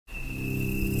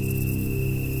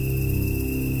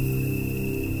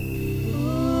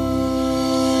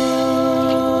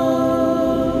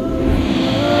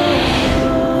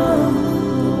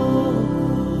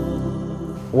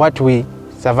what we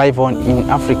survive on in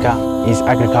Africa is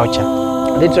agriculture.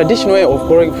 The traditional way of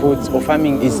growing foods or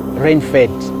farming is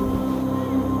rain-fed.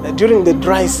 During the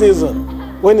dry season,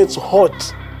 when it's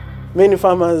hot, many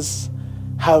farmers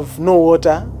have no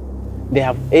water. They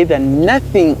have either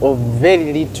nothing or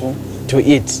very little to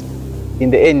eat.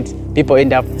 In the end, people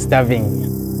end up starving.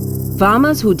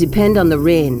 Farmers who depend on the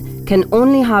rain can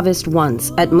only harvest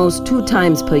once, at most 2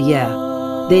 times per year.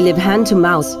 They live hand to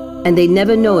mouth, and they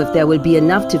never know if there will be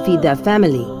enough to feed their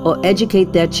family or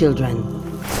educate their children.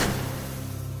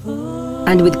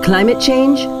 And with climate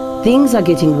change, things are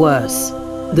getting worse.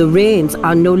 The rains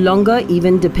are no longer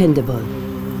even dependable.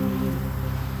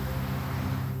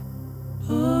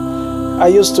 I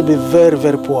used to be very,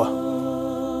 very poor.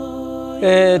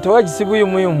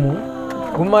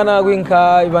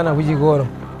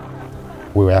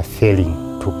 We were failing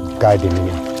to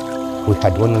gardening. We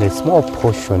had only a small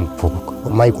portion for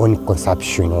my own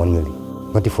consumption only,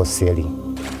 not for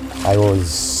selling. I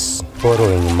was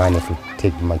borrowing money to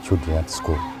take my children at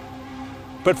school.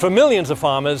 But for millions of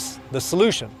farmers, the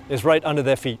solution is right under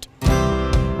their feet.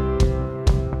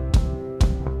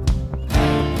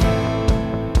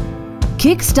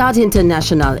 Kickstart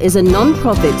International is a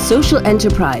non-profit social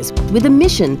enterprise with a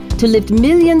mission to lift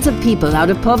millions of people out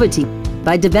of poverty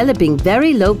by developing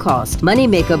very low-cost,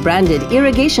 moneymaker branded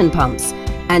irrigation pumps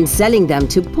and selling them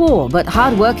to poor but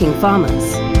hard-working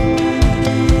farmers.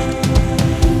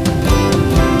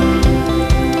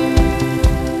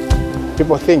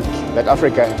 People think that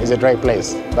Africa is a dry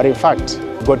place, but in fact,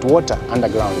 you've got water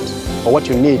underground. But what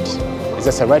you need is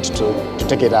just a right tool to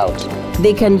take it out.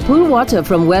 They can pull water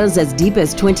from wells as deep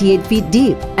as 28 feet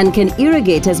deep and can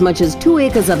irrigate as much as 2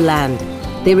 acres of land.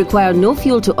 They require no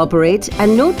fuel to operate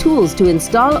and no tools to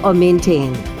install or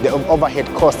maintain. The overhead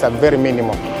costs are very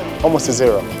minimal, almost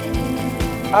zero.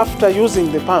 After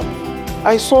using the pump,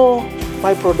 I saw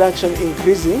my production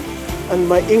increasing and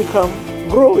my income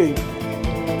growing.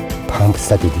 Pump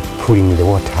started pulling the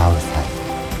water outside.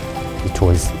 It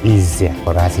was easier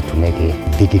for us to make a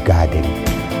big garden.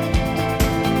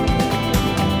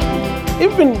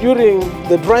 Even during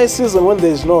the dry season when there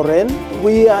is no rain,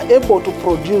 we are able to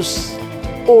produce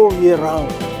all year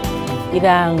round.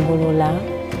 Irangulula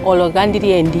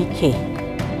ologandiri endike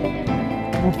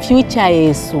future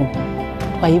yesu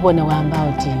kwayibona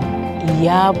wamba uti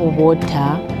yabo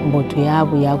bota mboto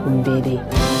yabo yakumbere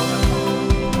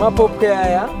mapope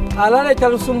aya alale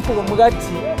talusumpuko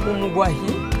mugati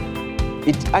umugwahi.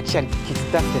 It actually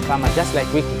kickstarts the farmer just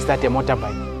like we kickstart a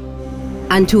motorbike.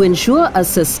 And to ensure a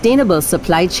sustainable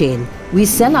supply chain, we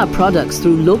sell our products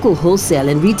through local wholesale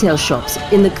and retail shops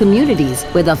in the communities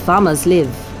where the farmers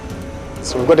live.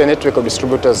 So we've got a network of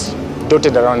distributors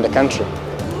dotted around the country.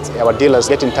 Our dealers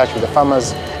get in touch with the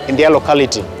farmers in their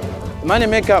locality.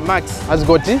 Moneymaker Max has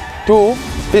got 2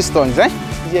 pistons.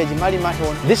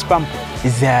 This pump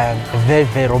is very,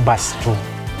 very robust too.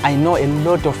 I know a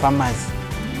lot of farmers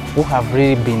who have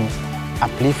really been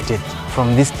uplifted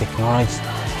from this technology.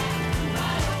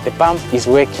 The pump is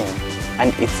working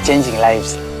and it's changing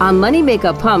lives. Our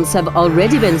Moneymaker pumps have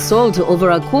already been sold to over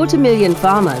 250,000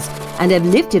 farmers and have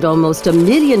lifted almost 1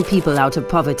 million people out of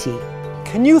poverty.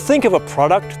 Can you think of a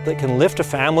product that can lift a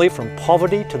family from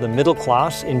poverty to the middle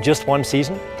class in just 1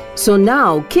 season? So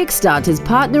now, Kickstart is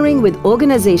partnering with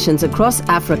organizations across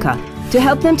Africa to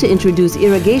help them to introduce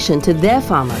irrigation to their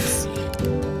farmers.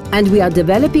 And we are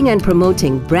developing and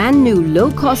promoting brand new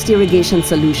low-cost irrigation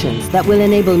solutions that will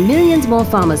enable millions more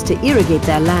farmers to irrigate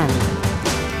their land.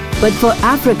 But for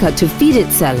Africa to feed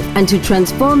itself and to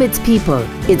transform its people,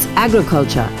 its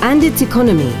agriculture and its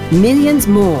economy, millions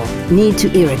more need to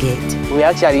irrigate. We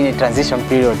are actually in a transition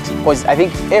period because I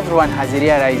think everyone has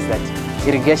realized that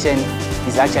irrigation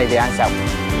is actually the answer.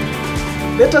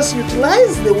 Let us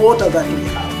utilize the water that we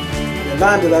have, the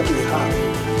land that we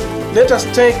have. Let us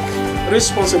take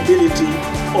responsibility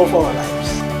of our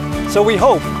lives. So we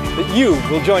hope that you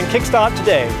will join Kickstart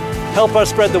today. Help us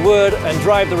spread the word and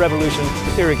drive the revolution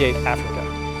to irrigate Africa.